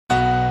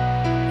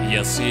Y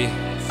así,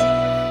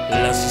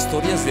 las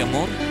historias de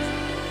amor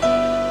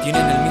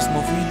tienen el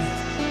mismo fin.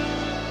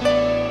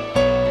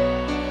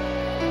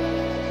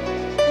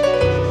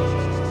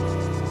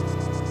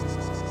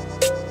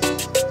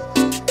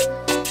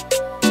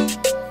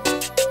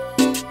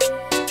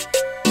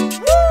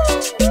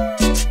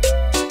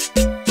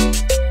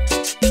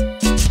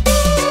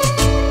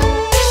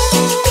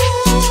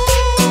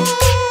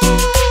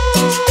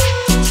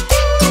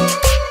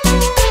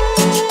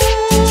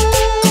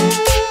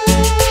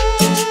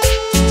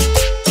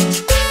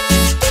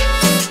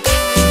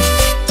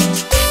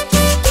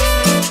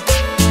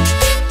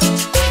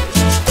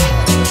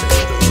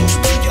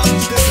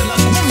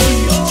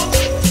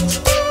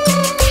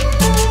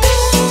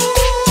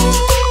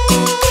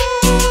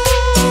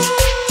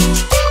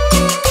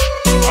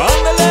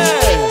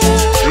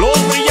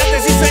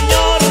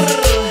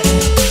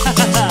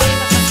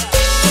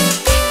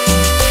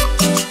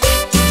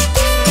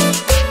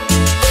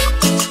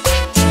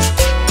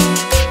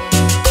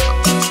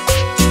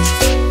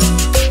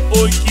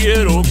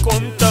 Quiero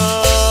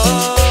contar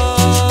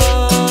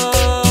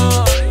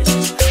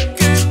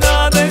que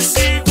nada es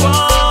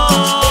igual.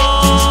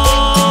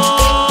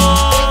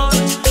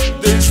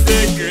 Desde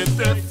que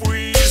te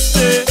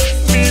fuiste,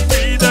 mi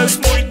vida es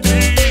muy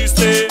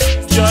triste.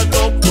 Ya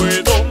no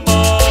puedo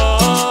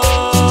más,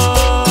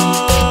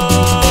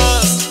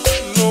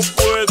 no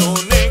puedo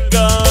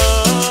negar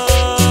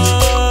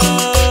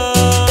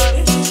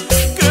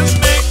que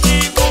me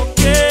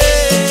equivoqué.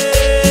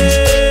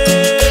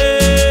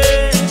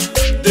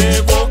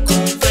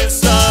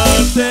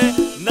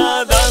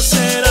 Nada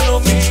será lo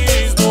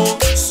mismo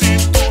si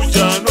tú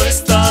ya no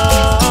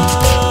estás.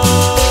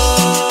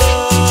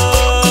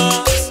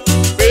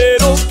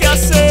 Pero ¿qué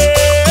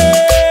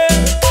hacer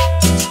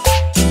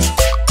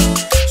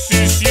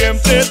si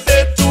siempre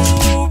te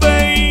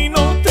tuve y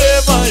no te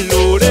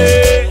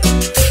valoré?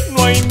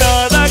 No hay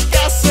nada que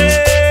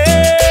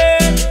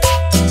hacer,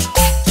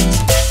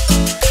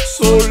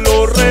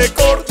 solo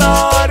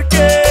recordar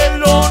que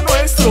lo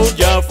nuestro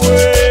ya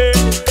fue.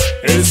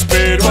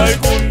 Espero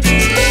algún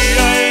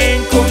día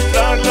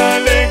encontrar la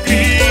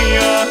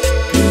alegría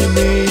que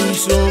me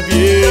hizo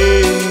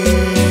bien.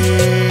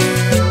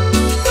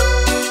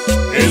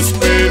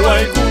 Espero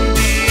algún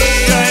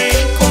día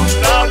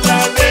encontrar la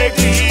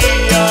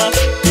alegría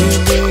que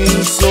me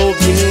hizo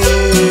bien.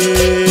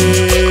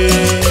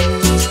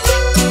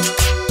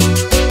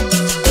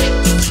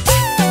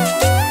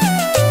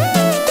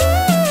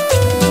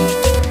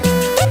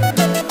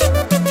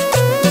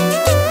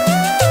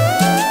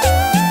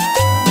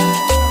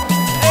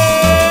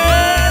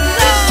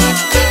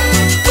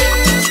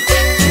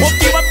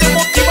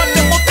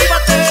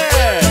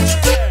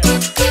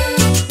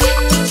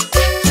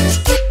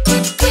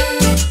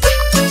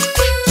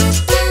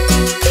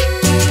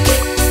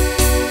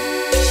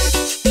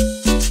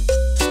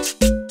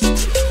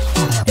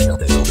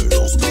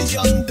 Los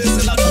brillantes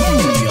de la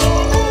cumbia.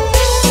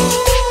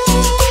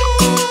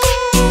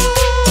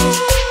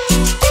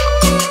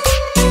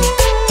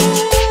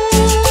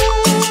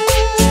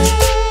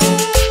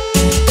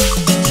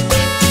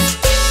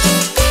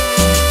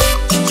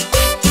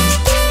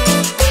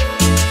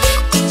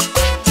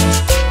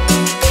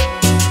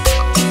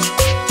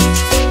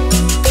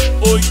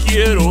 Hoy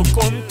quiero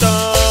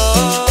contar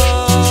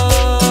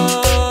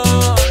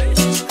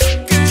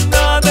que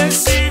nada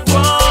es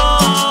igual.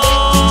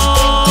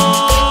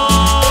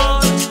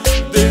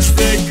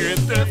 Desde que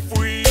te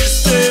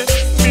fuiste,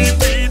 mi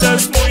vida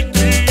es muy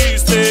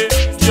triste.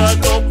 Ya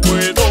no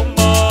puedo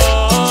más,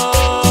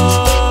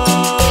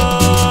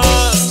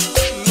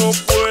 no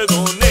puedo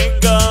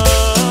negar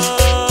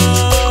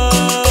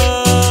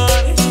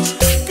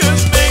que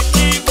me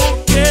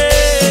equivoqué.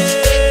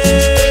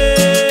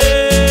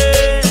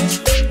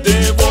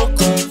 Debo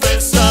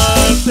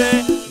confesarte,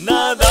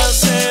 nada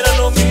será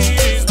lo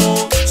mismo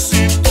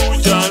si tú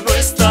ya no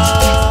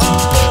estás.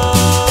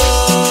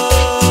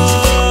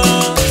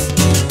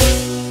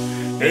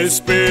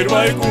 Espero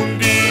algún